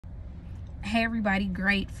Hey everybody,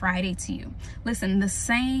 great Friday to you. Listen, the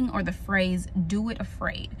saying or the phrase, do it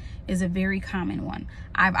afraid, is a very common one.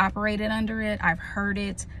 I've operated under it, I've heard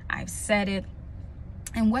it, I've said it.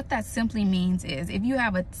 And what that simply means is if you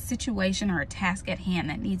have a situation or a task at hand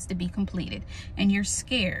that needs to be completed and you're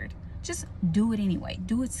scared, just do it anyway.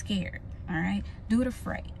 Do it scared, all right? Do it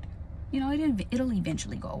afraid. You know, it'll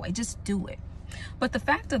eventually go away. Just do it. But the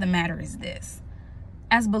fact of the matter is this.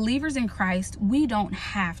 As believers in Christ, we don't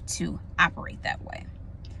have to operate that way.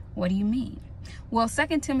 What do you mean? Well,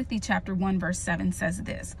 2 Timothy chapter 1 verse 7 says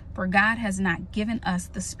this, "For God has not given us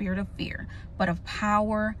the spirit of fear, but of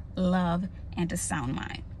power, love, and a sound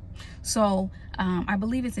mind." So I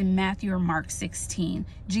believe it's in Matthew or Mark 16.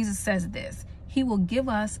 Jesus says this, he will give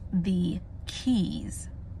us the keys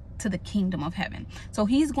to the kingdom of heaven. So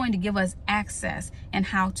he's going to give us access and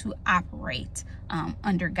how to operate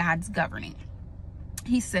under God's governing.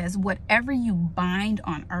 He says, whatever you bind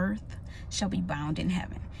on earth shall be bound in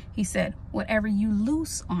heaven. He said, whatever you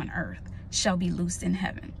loose on earth shall be loosed in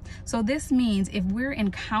heaven. So this means if we're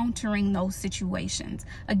encountering those situations,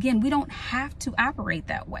 again, we don't have to operate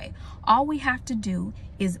that way. All we have to do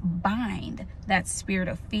is bind that spirit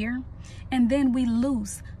of fear, and then we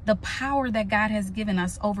loose the power that God has given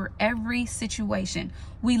us over every situation.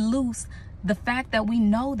 We loose the fact that we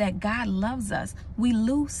know that God loves us. We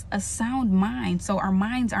loose a sound mind, so our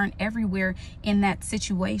minds aren't everywhere in that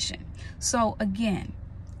situation. So again,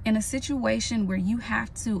 in a situation where you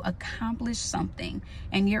have to accomplish something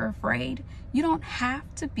and you're afraid, you don't have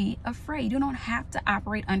to be afraid. You don't have to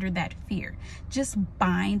operate under that fear. Just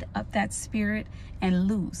bind up that spirit and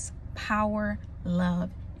loose power, love,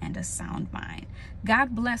 and a sound mind.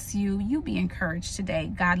 God bless you. You be encouraged today.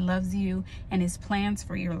 God loves you, and his plans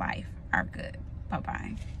for your life are good.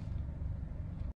 Bye-bye.